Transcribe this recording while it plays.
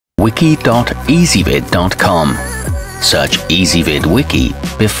wiki.ezvid.com. Search Ezvid Wiki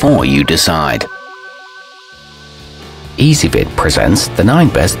before you decide. Ezvid presents the 9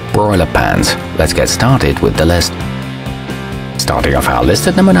 best broiler pans. Let's get started with the list. Starting off our list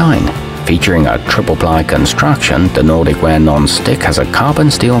at number 9. Featuring a triple-ply construction, the Nordic ware non-stick has a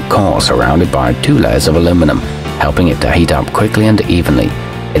carbon steel core surrounded by 2 layers of aluminum, helping it to heat up quickly and evenly.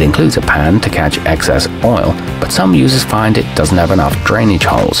 It includes a pan to catch excess oil, but some users find it doesn't have enough drainage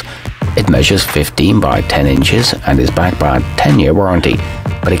holes. It measures 15 by 10 inches and is backed by a 10-year warranty,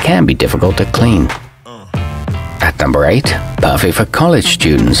 but it can be difficult to clean. At number 8, perfect for college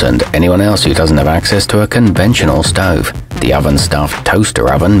students and anyone else who doesn't have access to a conventional stove. The ovenstuff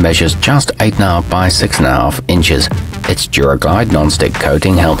toaster oven measures just 8.5 by 6.5 inches. Its Duraglide non-stick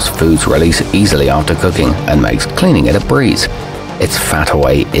coating helps foods release easily after cooking and makes cleaning it a breeze. Its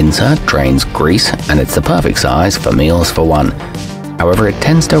fat-away insert drains grease and it's the perfect size for meals for one. However, it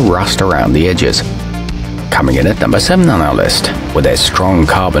tends to rust around the edges. Coming in at number 7 on our list. With its strong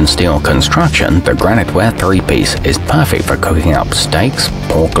carbon steel construction, the granite ware 3-piece is perfect for cooking up steaks,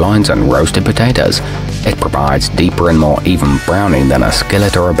 pork loins and roasted potatoes. It provides deeper and more even browning than a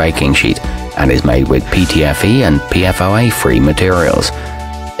skillet or a baking sheet, and is made with PTFE and PFOA-free materials.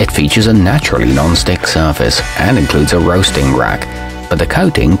 It features a naturally non-stick surface and includes a roasting rack, but the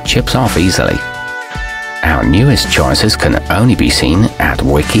coating chips off easily. Our newest choices can only be seen at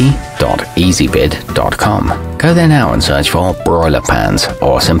wiki.ezvid.com. Go there now and search for broiler pans,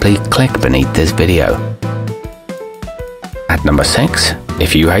 or simply click beneath this video. At number 6,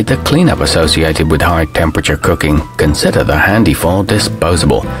 if you hate the cleanup associated with high temperature cooking, consider the handi-foil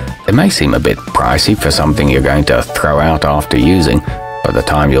disposable. It may seem a bit pricey for something you're going to throw out after using, but the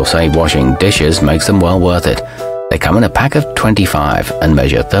time you'll save washing dishes makes them well worth it. They come in a pack of 25 and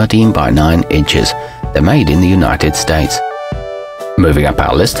measure 13 by 9 inches. They're made in the United States. Moving up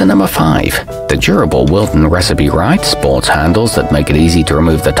our list to number 5. The durable Wilton Recipe Right sports handles that make it easy to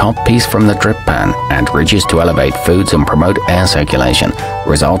remove the top piece from the drip pan and ridges to elevate foods and promote air circulation,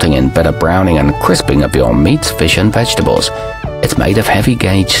 resulting in better browning and crisping of your meats, fish and vegetables. It's made of heavy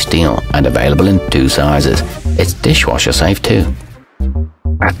gauge steel and available in 2 sizes. It's dishwasher safe too.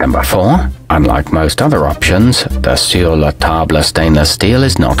 At number 4, unlike most other options, the sur la table stainless steel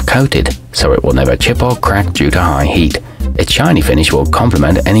is not coated, so it will never chip or crack due to high heat. Its shiny finish will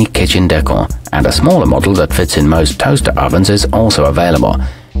complement any kitchen decor, and a smaller model that fits in most toaster ovens is also available.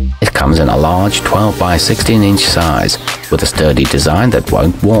 It comes in a large 12 by 16 inch size, with a sturdy design that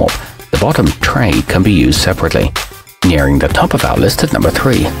won't warp. The bottom tray can be used separately. Nearing the top of our list at number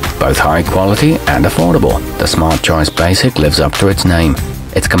 3, both high quality and affordable, the smartchoice Basic lives up to its name.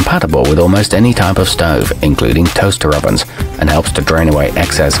 It's compatible with almost any type of stove, including toaster ovens, and helps to drain away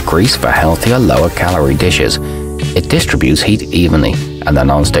excess grease for healthier, lower-calorie dishes. It distributes heat evenly, and the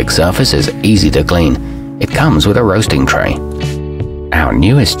non-stick surface is easy to clean. It comes with a roasting tray. Our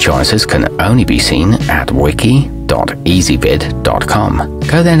newest choices can only be seen at wiki.ezvid.com.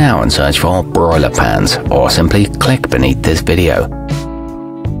 Go there now and search for broiler pans, or simply click beneath this video.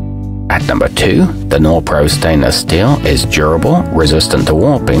 At number 2, the norpro stainless steel is durable, resistant to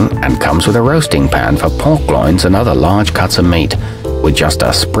warping, and comes with a roasting pan for pork loins and other large cuts of meat. With just a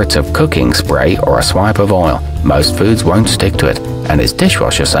spritz of cooking spray or a swipe of oil, most foods won't stick to it, and is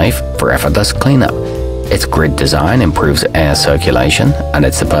dishwasher safe for effortless cleanup. Its grid design improves air circulation, and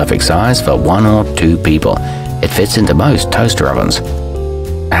it's the perfect size for 1 or 2 people. It fits into most toaster ovens.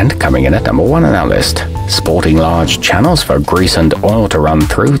 And coming in at number 1 on our list, sporting large channels for grease and oil to run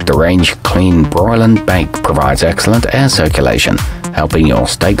through, the range Kleen Broil and Bake provides excellent air circulation, helping your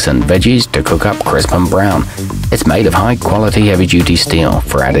steaks and veggies to cook up crisp and brown. It's made of high-quality heavy-duty steel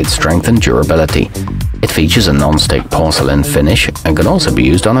for added strength and durability. It features a non-stick porcelain finish and can also be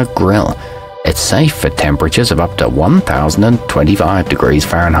used on a grill. It's safe for temperatures of up to 1025 degrees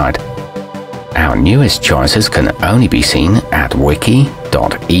Fahrenheit. Our newest choices can only be seen at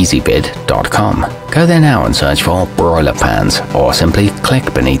wiki.ezvid.com. Go there now and search for broiler pans, or simply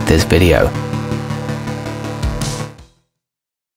click beneath this video.